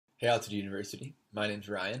Hey, Altitude University. My name's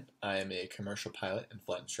Ryan. I am a commercial pilot and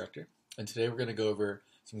flight instructor, and today we're going to go over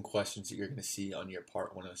some questions that you're going to see on your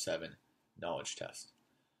Part 107 knowledge test.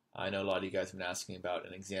 I know a lot of you guys have been asking about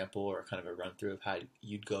an example or kind of a run-through of how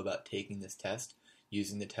you'd go about taking this test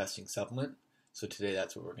using the testing supplement, so today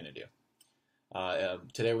that's what we're going to do.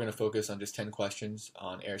 Today we're going to focus on just 10 questions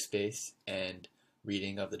on airspace and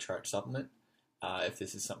reading of the chart supplement. If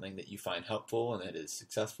this is something that you find helpful and that is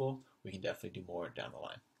successful, we can definitely do more down the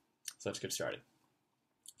line. So let's get started.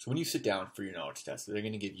 So when you sit down for your knowledge test, they're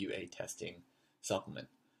going to give you a testing supplement,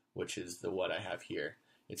 which is what I have here.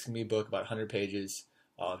 It's going to be a book about 100 pages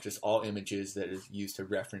of just all images that is used to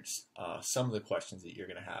reference some of the questions that you're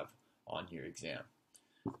going to have on your exam.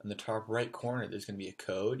 In the top right corner, there's going to be a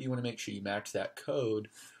code. You want to make sure you match that code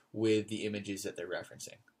with the images that they're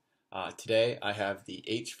referencing. Today I have the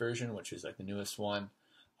H version, which is like the newest one.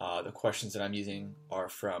 The questions that I'm using are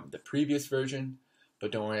from the previous version.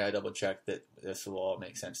 But don't worry, I double checked that this will all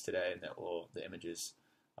make sense today and that the images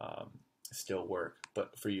still work.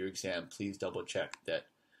 But for your exam, please double check that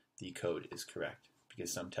the code is correct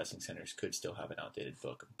because some testing centers could still have an outdated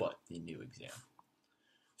book, but the new exam.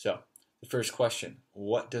 So the first question,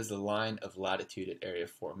 what does the line of latitude at Area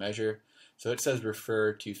 4 measure? So it says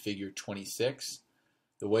refer to figure 26.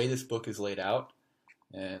 The way this book is laid out,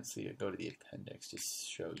 and so you go to the appendix to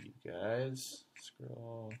show you guys.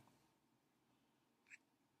 Scroll.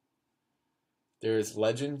 There's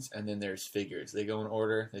legends and then there's figures. They go in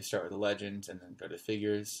order. They start with the legends and then go to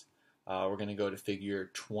figures. We're going to go to figure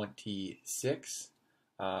 26.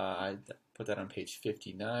 I put that on page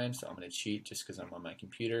 59, so I'm going to cheat just because I'm on my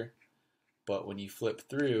computer. But when you flip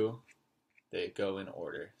through, they go in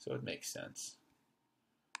order, so it makes sense.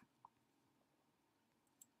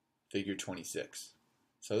 Figure 26.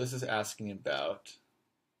 So this is asking about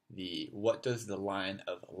what does the line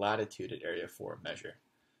of latitude at Area 4 measure?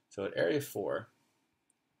 So at Area 4,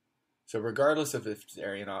 so regardless of if it's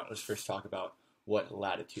area or not, let's first talk about what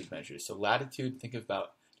latitude measures. So latitude, think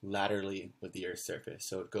about laterally with the Earth's surface.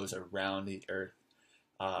 So it goes around the Earth.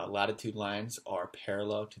 Latitude lines are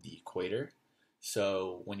parallel to the equator.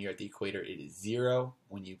 So when you're at the equator, it is 0.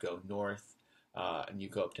 When you go north and you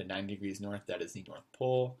go up to 90 degrees north, that is the North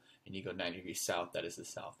Pole. And you go 90 degrees south, that is the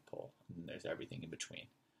South Pole. And there's everything in between.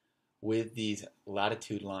 With these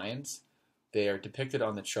latitude lines, they are depicted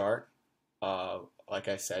on the chart, like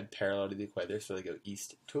I said, parallel to the equator, so they go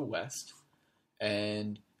east to west,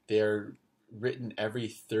 and they're written every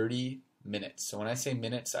 30 minutes. So when I say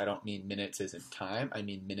minutes, I don't mean minutes as in time, I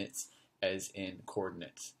mean minutes as in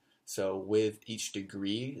coordinates. So with each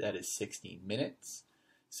degree, that is 60 minutes.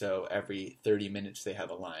 So every 30 minutes they have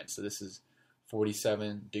a line. So this is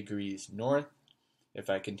 47 degrees north. If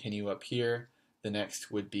I continue up here, the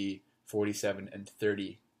next would be 47 and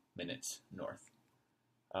 30 minutes north.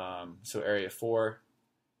 So Area 4,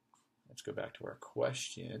 let's go back to our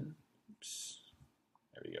question. Oops.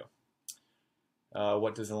 There we go.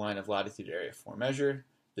 What does the line of latitude at Area 4 measure?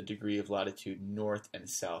 The degree of latitude north and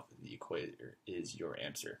south of the equator is your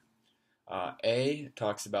answer. A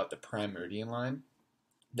talks about the prime meridian line.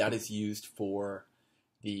 That is used for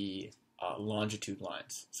the longitude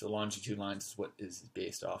lines. So longitude lines is what is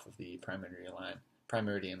based off of the prime meridian line,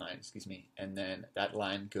 and then that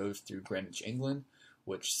line goes through Greenwich, England,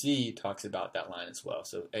 which C talks about that line as well.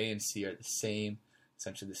 So A and C are the same,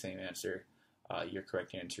 essentially the same answer. Your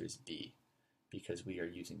correct answer is B, because we are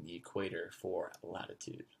using the equator for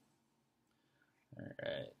latitude. All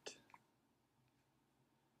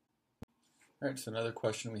right, so another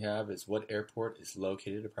question we have is what airport is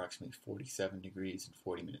located approximately 47 degrees and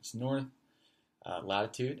 40 minutes north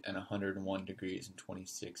latitude and 101 degrees and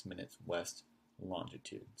 26 minutes west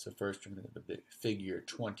longitude. So first we're going to go to figure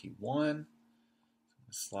 21. So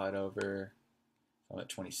slide over. I'm at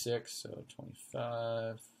 26, so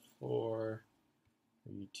 25, 4,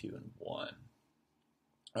 3, 2, and 1.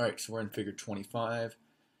 All right, so we're in figure 21,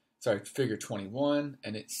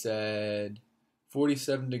 and it said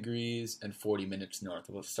 47 degrees and 40 minutes north.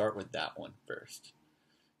 We'll start with that one first.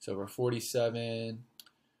 So we're 47.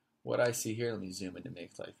 What I see here, let me zoom in to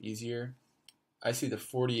make life easier. I see the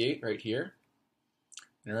 48 right here.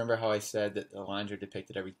 And remember how I said that the lines are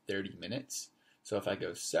depicted every 30 minutes? So if I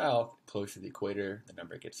go south, closer to the equator, the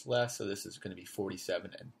number gets less. So this is going to be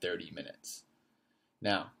 47 and 30 minutes.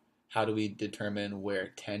 Now, how do we determine where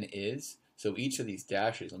 10 is? So each of these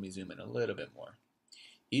dashes, let me zoom in a little bit more.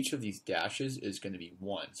 Each of these dashes is going to be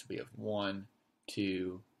 1. So we have 1,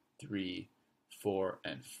 2, 3, 4,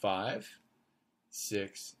 and 5,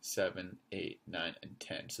 6, 7, 8, 9, and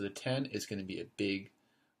 10. So the 10 is going to be a big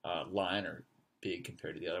line, or big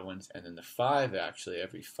compared to the other ones. And then the 5, actually,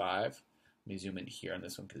 every 5, let me zoom in here on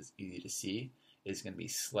this one because it's easy to see, is going to be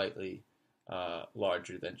slightly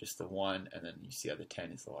larger than just the 1, and then you see how the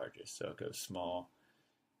 10 is the largest. So it goes small,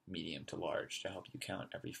 medium to large to help you count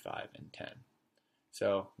every 5 and 10.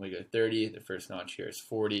 So when we go 30, the first notch here is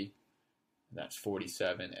 40, and that's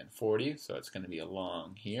 47 and 40, so it's going to be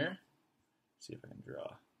along here. Let's see if I can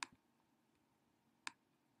draw.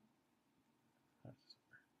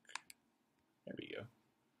 There we go.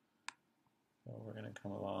 So we're going to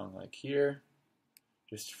come along like here,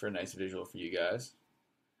 just for a nice visual for you guys.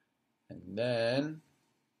 And then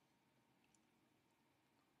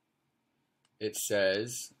it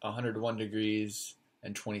says 101 degrees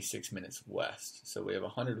and 26 minutes west. So we have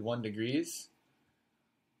 101 degrees,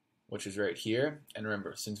 which is right here. And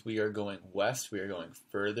remember, since we are going west, we are going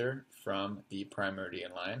further from the prime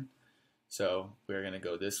meridian line. So we're going to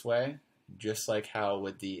go this way, just like how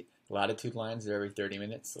with the latitude lines are every 30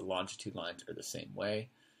 minutes, the longitude lines are the same way.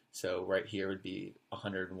 So right here would be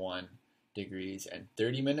 101 degrees and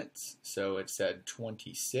 30 minutes. So it said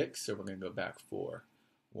 26, so we're going to go back 4.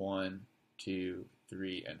 1, 2,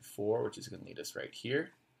 3, and 4, which is going to lead us right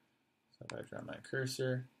here. So if I draw my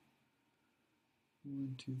cursor,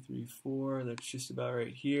 1, 2, 3, 4, that's just about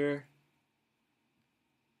right here.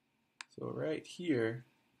 So right here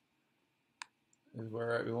is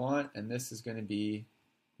where we want, and this is going to be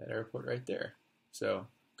that airport right there. So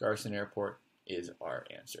Garson Airport is our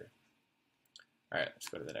answer. All right, let's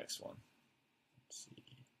go to the next one. Let's see.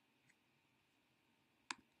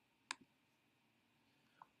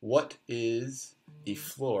 What is the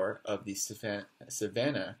floor of the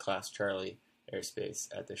Savannah Class Charlie airspace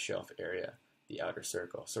at the shelf area, the outer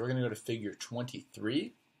circle? So we're going to go to figure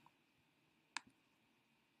 23.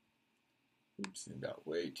 Oops, zoomed out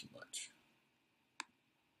way too much.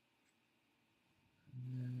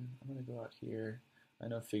 And I'm going to go out here. I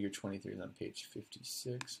know figure 23 is on page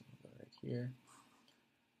 56. I'll go right here.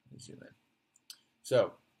 Let me zoom in.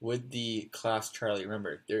 So with the Class Charlie,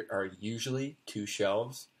 remember, there are usually 2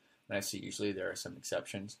 shelves. And I say usually, there are some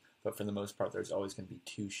exceptions. But for the most part, there's always going to be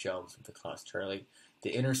 2 shelves with the Class Charlie.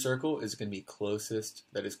 The inner circle is going to be closest,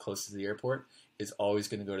 that is closest to the airport, is always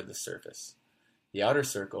going to go to the surface. The outer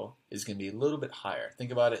circle is going to be a little bit higher.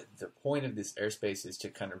 Think about it. The point of this airspace is to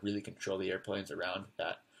kind of really control the airplanes around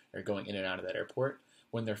that are going in and out of that airport.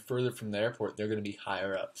 When they're further from the airport, they're going to be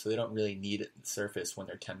higher up. So they don't really need it at the surface when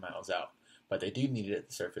they're 10 miles out. But they do need it at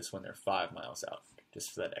the surface when they're 5 miles out,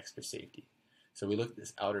 just for that extra safety. So we look at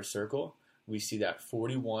this outer circle. We see that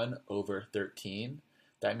 41 over 13.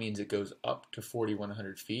 That means it goes up to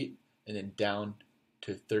 4,100 feet and then down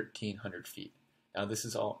to 1,300 feet. Now this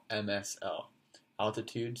is all MSL.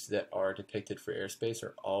 Altitudes that are depicted for airspace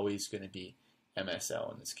are always going to be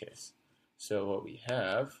MSL in this case. So what we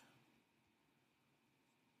have,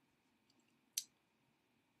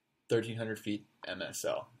 1,300 feet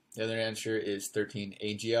MSL. The other answer is 13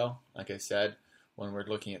 AGL. Like I said, when we're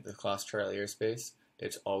looking at the Class Charlie airspace,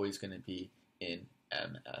 it's always going to be in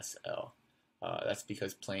MSL. That's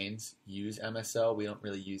because planes use MSL. We don't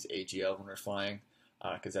really use AGL when we're flying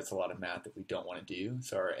because that's a lot of math that we don't want to do.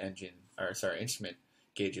 So our instrument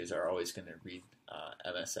gauges are always going to read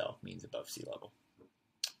MSL, means above sea level.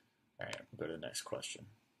 All right, we'll go to the next question.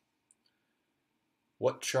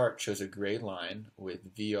 What chart shows a gray line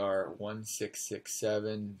with VR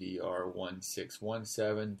 1667, VR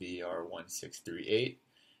 1617, VR 1638,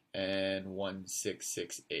 and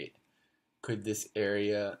 1668? Could this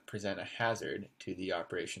area present a hazard to the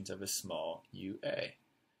operations of a small UA?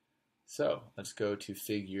 So let's go to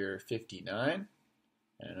figure 59.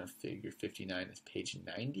 And figure 59 is page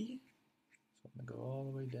 90. So I'm going to go all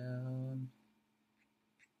the way down.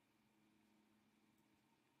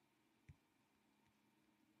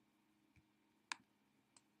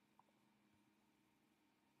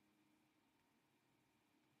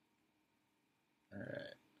 All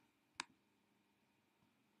right.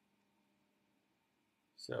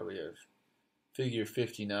 So we have figure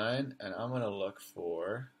 59, and I'm going to look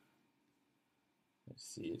for, let's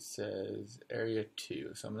see, it says area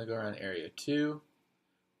 2. So I'm going to go around area 2,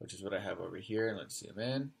 which is what I have over here, and let's zoom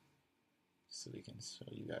in so we can show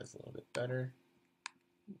you guys a little bit better.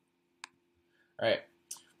 All right,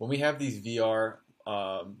 when we have these VR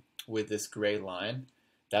with this gray line,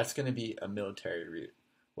 that's going to be a military route.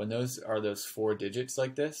 When those are those 4 digits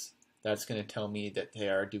like this, that's going to tell me that they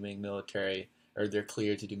are doing military, or they're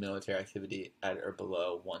cleared to do military activity at or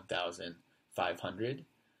below 1,500.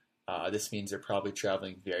 This means they're probably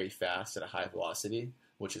traveling very fast at a high velocity,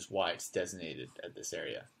 which is why it's designated at this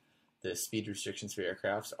area. The speed restrictions for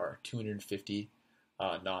aircrafts are 250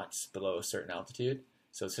 knots below a certain altitude.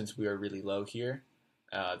 So since we are really low here,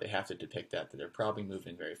 they have to depict that they're probably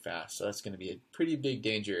moving very fast. So that's going to be a pretty big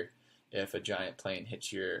danger if a giant plane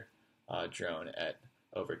hits your drone at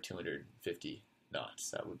over 250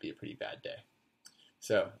 knots. That would be a pretty bad day.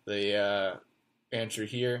 So the answer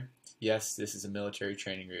here, yes, this is a military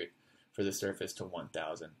training route for the surface to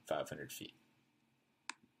 1,500 feet.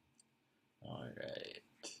 All right.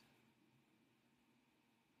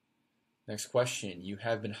 Next question. You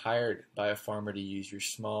have been hired by a farmer to use your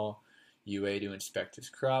small UA to inspect his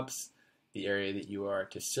crops. The area that you are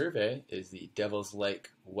to survey is the Devil's Lake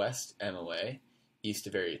West MOA, east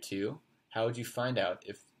of Area 2. How would you find out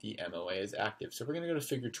if the MOA is active? So we're going to go to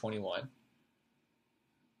figure 21.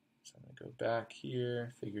 So I'm going to go back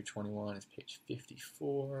here. Figure 21 is page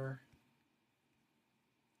 54.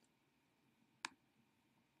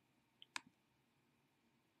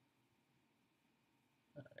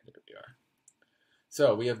 There we are.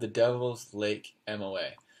 So we have the Devil's Lake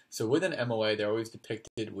MOA. So with an MOA, they're always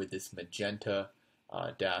depicted with this magenta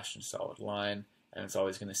dashed and solid line, and it's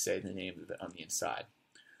always going to say the name of it on the inside.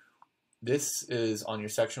 This is on your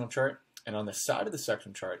sectional chart, and on the side of the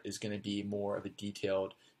sectional chart is going to be more of a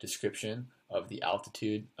detailed description of the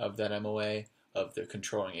altitude of that MOA, of the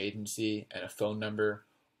controlling agency, and a phone number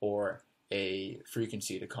or a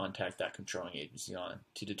frequency to contact that controlling agency on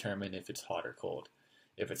to determine if it's hot or cold.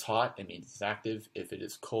 If it's hot, it means it's active. If it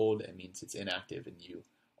is cold, it means it's inactive, and you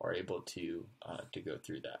are able to go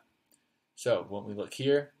through that. So when we look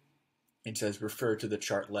here, it says refer to the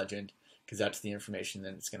chart legend, because that's the information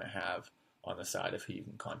that it's going to have on the side of who you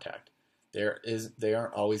can contact. They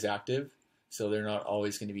aren't always active, so they're not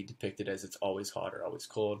always going to be depicted as it's always hot or always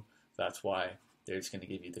cold. That's why they're just going to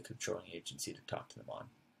give you the controlling agency to talk to them on.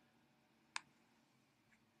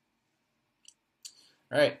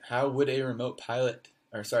 All right, how would a remote PIC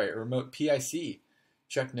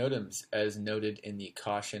check NOTAMs as noted in the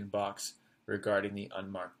caution box regarding the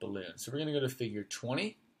unmarked balloon? So we're going to go to figure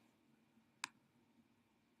 20.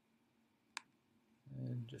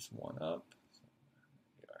 And just one up. So there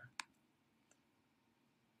we are.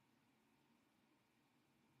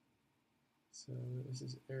 So this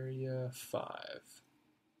is area 5.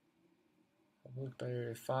 I'll look by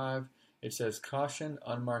area 5. It says caution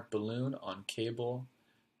unmarked balloon on cable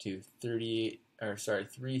to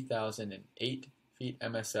 3,008 feet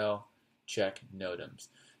MSL, check NOTAMs.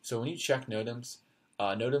 So when you check NOTAMs,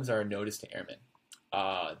 NOTAMs are a notice to airmen.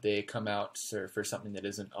 They come out for something that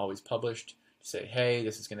isn't always published to say, hey,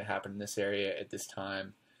 this is going to happen in this area at this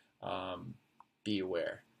time. Be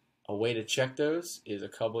aware. A way to check those is a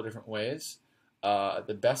couple of different ways.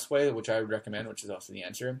 The best way, which I would recommend, which is also the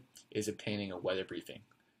answer, is obtaining a weather briefing.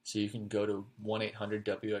 So you can go to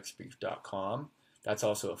 1-800-WXbrief.com. That's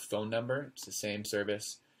also a phone number. It's the same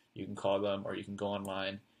service. You can call them, or you can go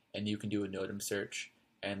online and you can do a NOTAM search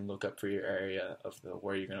and look up for your area of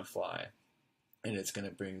where you're going to fly. And it's going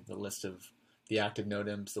to bring the list of the active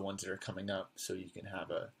NOTAMs, the ones that are coming up, so you can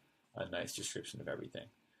have a nice description of everything.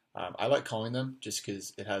 I like calling them just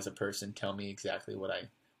because it has a person tell me exactly what I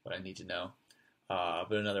need to know.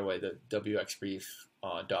 But another way, the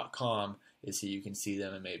WXbrief.com is so you can see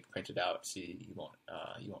them and maybe print it out so you won't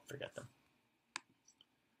forget them.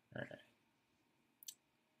 All right.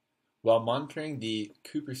 While monitoring the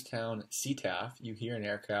Cooperstown CTAF, you hear an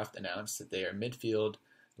aircraft announce that they are midfield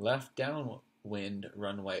left downwind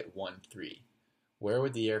runway 13. Where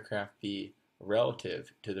would the aircraft be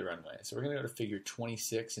relative to the runway? So we're going to go to figure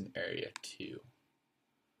 26 in area 2. So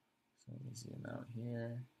let me zoom out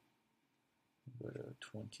here. Go to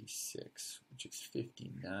 26, which is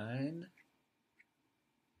 59.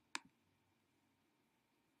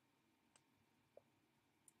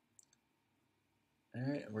 All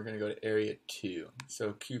right, and we're going to go to area 2,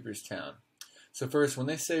 so Cooperstown. So first, when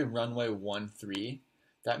they say runway 13,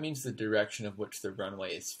 that means the direction of which the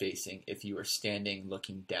runway is facing if you are standing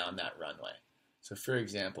looking down that runway. So for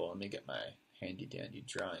example, let me get my handy-dandy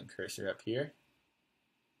drawing cursor up here.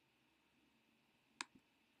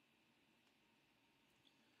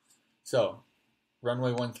 So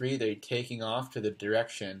runway 13, they're taking off to the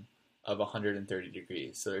direction of 130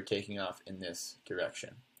 degrees. So they're taking off in this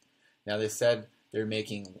direction. Now they said they're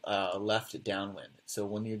making left downwind. So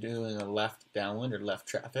when you're doing a left downwind or left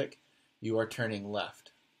traffic, you are turning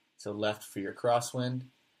left. So left for your crosswind.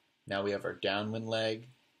 Now we have our downwind leg.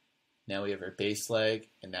 Now we have our base leg.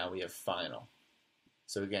 And now we have final.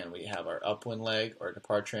 So again, we have our upwind leg or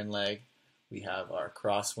departure end leg. We have our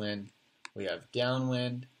crosswind. We have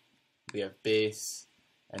downwind. We have base.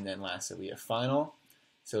 And then lastly, we have final.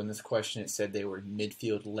 So in this question, it said they were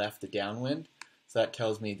midfield left downwind. So that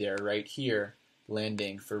tells me they're right here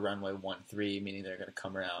landing for runway 13, meaning they're going to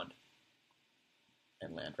come around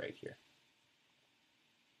and land right here.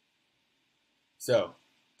 So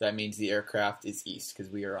that means the aircraft is east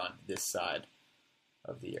because we are on this side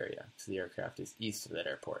of the area. So the aircraft is east of that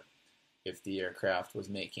airport. If the aircraft was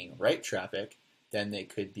making right traffic, then they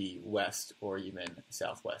could be west or even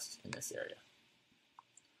southwest in this area.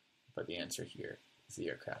 But the answer here is the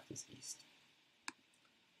aircraft is east.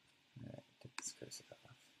 All right, get this cursor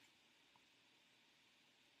off.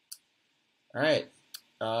 All right,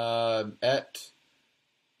 I'm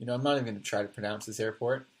not even going to try to pronounce this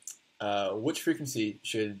airport. Which frequency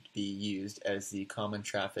should be used as the Common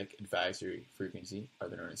Traffic Advisory Frequency,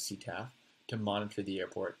 otherwise known as CTAF, to monitor the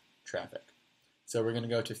airport traffic? So we're going to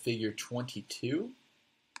go to figure 22.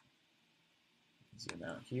 Zoom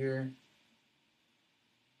out here.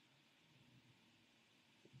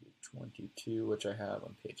 Figure 22, which I have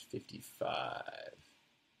on page 55.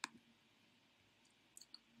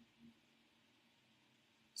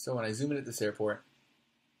 So when I zoom in at this airport,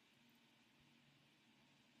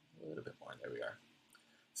 a little bit more, there we are.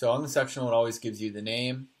 So on the sectional, it always gives you the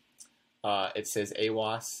name. It says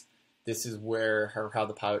AWOS. This is how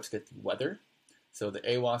the pilots get the weather. So the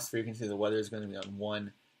AWOS frequency of the weather is going to be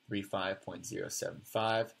on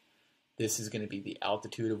 135.075. This is going to be the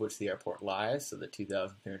altitude of which the airport lies, so the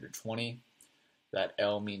 2,320. That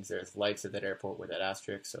L means there's lights at that airport with that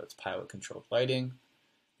asterisk, so it's pilot-controlled lighting.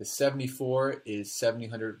 The 74 is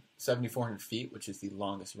 7,400 feet, which is the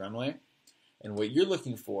longest runway. And what you're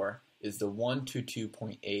looking for is the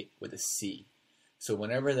 122.8 with a C. So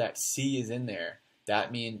whenever that C is in there,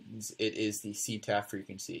 that means it is the CTAF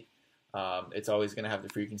frequency. It's always going to have the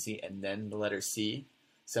frequency and then the letter C.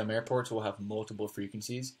 Some airports will have multiple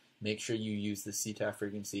frequencies. Make sure you use the CTAF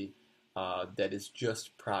frequency that is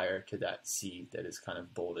just prior to that C that is kind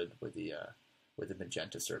of bolded with the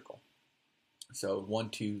magenta circle. So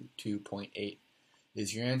 122.8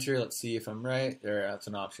 is your answer. Let's see if I'm right. That's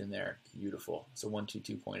an option there. Beautiful. So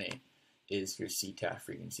 122.8 is your CTAF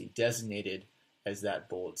frequency, designated as that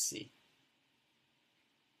bold C.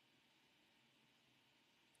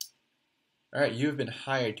 All right, you have been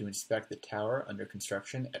hired to inspect the tower under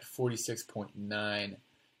construction at 46.9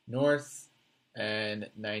 north and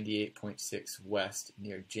 98.6 west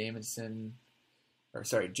near Jamestown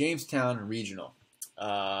Regional.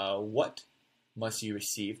 What must you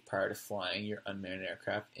receive prior to flying your unmanned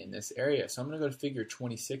aircraft in this area? So I'm going to go to figure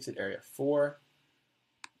 26 at area 4.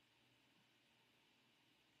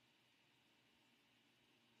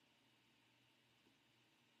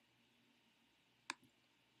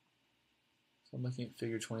 So I'm looking at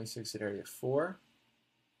figure 26 at area 4.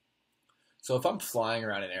 So if I'm flying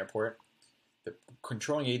around an airport, the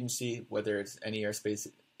controlling agency, whether it's any airspace,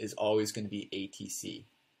 is always going to be ATC.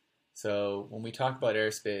 So when we talk about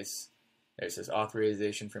airspace, there's this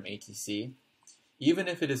authorization from ATC. Even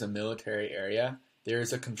if it is a military area, there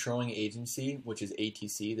is a controlling agency, which is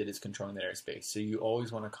ATC, that is controlling that airspace. So you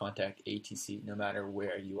always want to contact ATC no matter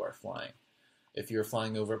where you are flying. If you're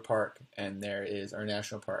flying over a park and there is our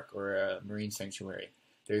national park or a marine sanctuary,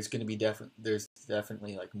 there's going to be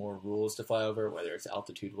definitely like more rules to fly over, whether it's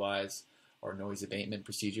altitude-wise or noise abatement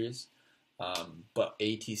procedures. But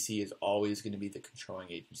ATC is always going to be the controlling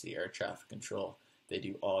agency, air traffic control. They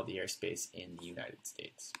do all the airspace in the United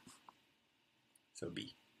States. So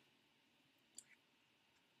B.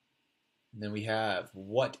 And then we have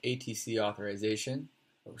what ATC authorization,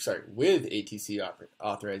 with ATC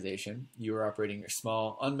authorization, you are operating your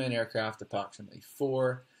small unmanned aircraft approximately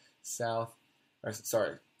 4 south, let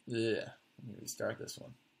me restart this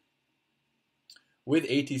one. With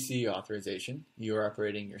ATC authorization, you are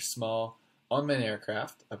operating your small unmanned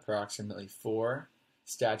aircraft approximately 4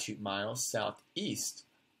 statute miles southeast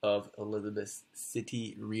of Elizabeth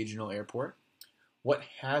City Regional Airport. What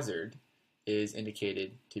hazard is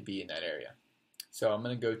indicated to be in that area? So I'm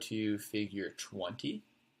going to go to figure 20.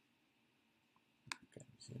 Okay,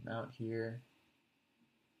 zoom out here.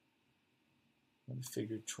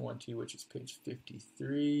 Figure 20, which is page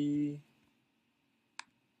 53.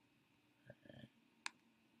 Right.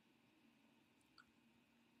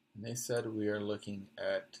 And they said we are looking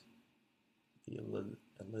at the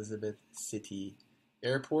Elizabeth City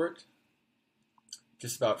Airport,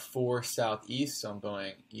 just about 4 southeast, so I'm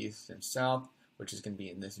going east and south, which is going to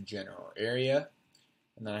be in this general area.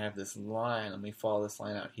 And then I have this line. Let me follow this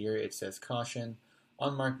line out here. It says caution,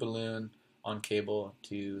 unmarked balloon on cable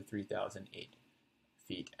to 3,008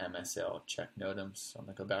 feet MSL, check NOTAMs. So I'm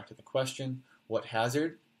going to go back to the question. What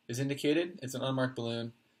hazard is indicated? It's an unmarked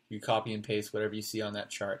balloon. You copy and paste whatever you see on that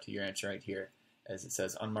chart to your answer right here, as it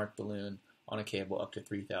says unmarked balloon on a cable up to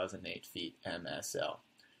 3,008 feet MSL.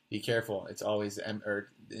 Be careful. It's always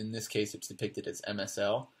in this case it's depicted as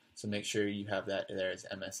MSL, so make sure you have that there as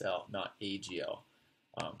MSL, not AGL.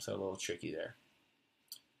 So a little tricky there.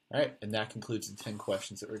 All right, and that concludes the 10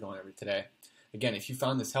 questions that we're going over today. Again, if you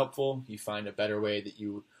found this helpful, you find a better way that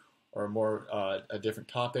you, or more a different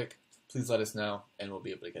topic, please let us know, and we'll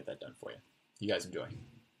be able to get that done for you. You guys enjoy.